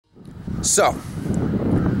So,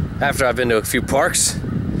 after I've been to a few parks,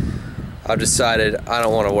 I've decided I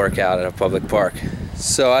don't want to work out at a public park.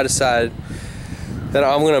 So I decided that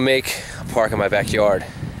I'm going to make a park in my backyard.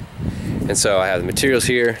 And so I have the materials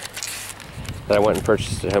here that I went and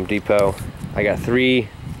purchased at Home Depot. I got 3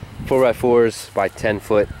 4x4s by 10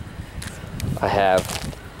 foot. I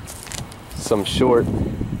have some short,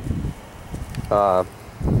 well,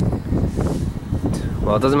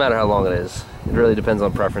 it doesn't matter how long it is. It really depends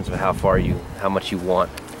on preference of how much you want.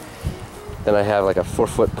 Then I have like a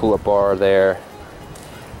 4-foot pull-up bar there.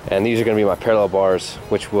 And these are gonna be my parallel bars,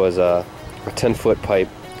 which was a 10-foot pipe,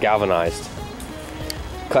 galvanized,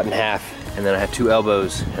 cut in half. And then I have 2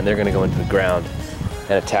 elbows, and they're gonna go into the ground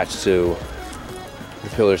and attach to the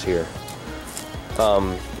pillars here.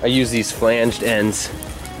 I use these flanged ends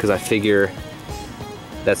because I figure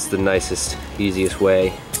that's the nicest, easiest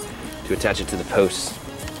way to attach it to the posts.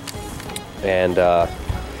 And I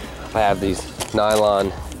have these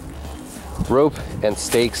nylon rope and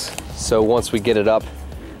stakes, so once we get it up,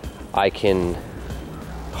 I can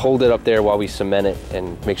hold it up there while we cement it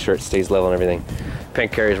and make sure it stays level and everything.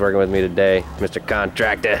 Pink Carrier's working with me today, Mr.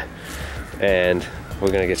 Contractor, and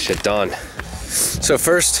we're gonna get shit done. So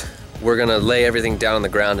first, we're gonna lay everything down on the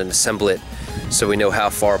ground and assemble it so we know how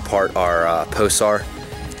far apart our posts are.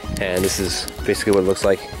 And this is basically what it looks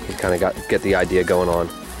like. You kind of get the idea going on.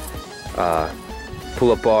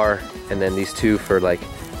 Pull-up bar, and then these 2 for like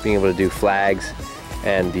being able to do flags.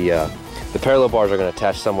 And the parallel bars are gonna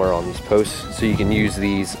attach somewhere on these posts, so you can use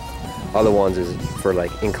these other ones as for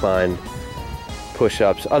like incline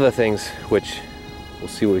push-ups, other things, which we'll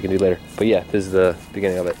see what we can do later. But yeah, this is the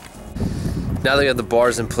beginning of it. Now that we have the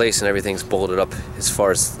bars in place and everything's bolted up as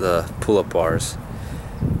far as the pull-up bars,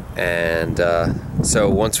 and so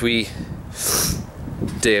once we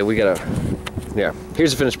gotta, yeah,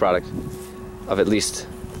 here's the finished product of at least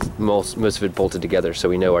most of it bolted together, so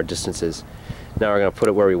we know our distances. Now we're gonna put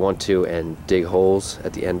it where we want to and dig holes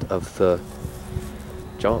at the end of the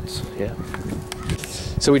jaunts. Yeah.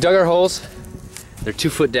 So we dug our holes. They're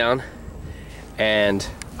 2 foot down, and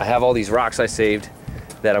I have all these rocks I saved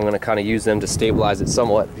that I'm gonna kind of use them to stabilize it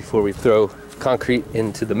somewhat before we throw concrete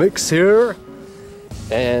into the mix here.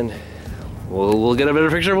 And we'll get a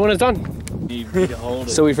better picture of when it's done.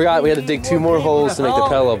 So we forgot we had to dig 2 more holes to make the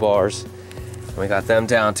parallel bars. And we got them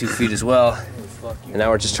down 2 feet as well. And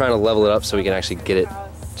now we're just trying to level it up so we can actually get it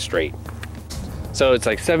straight. So it's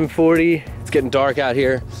like 7:40, it's getting dark out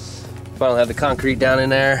here. Finally have the concrete down in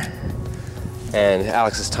there. And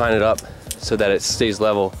Alex is tying it up so that it stays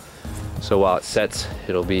level. So while it sets,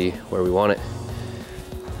 it'll be where we want it.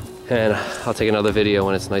 And I'll take another video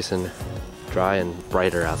when it's nice and dry and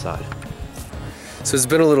brighter outside. So it's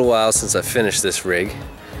been a little while since I finished this rig,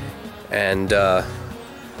 and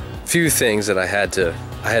few things that I had to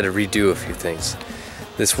redo a few things.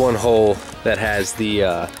 This one hole that has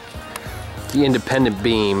the independent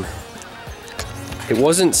beam, it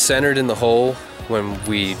wasn't centered in the hole when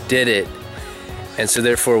we did it, and so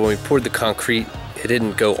therefore when we poured the concrete, it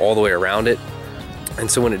didn't go all the way around it.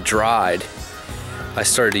 And so when it dried, I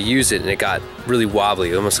started to use it and it got really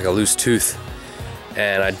wobbly, almost like a loose tooth.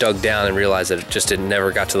 And I dug down and realized that it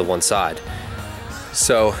never got to the one side.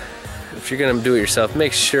 So if you're gonna do it yourself,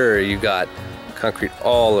 make sure you got concrete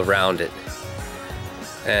all around it.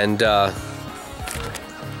 And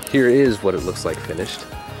here is what it looks like finished.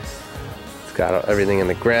 It's got everything in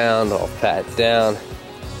the ground, all pat down.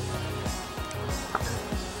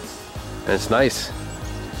 And it's nice.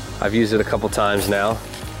 I've used it a couple times now,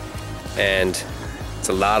 and it's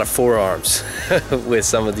a lot of forearms with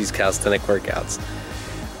some of these calisthenic workouts.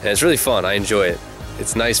 And it's really fun, I enjoy it.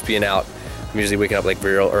 It's nice being out. I'm usually waking up like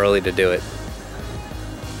real early to do it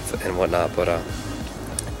and whatnot, but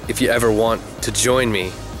if you ever want to join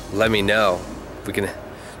me, let me know. We can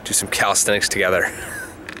do some calisthenics together.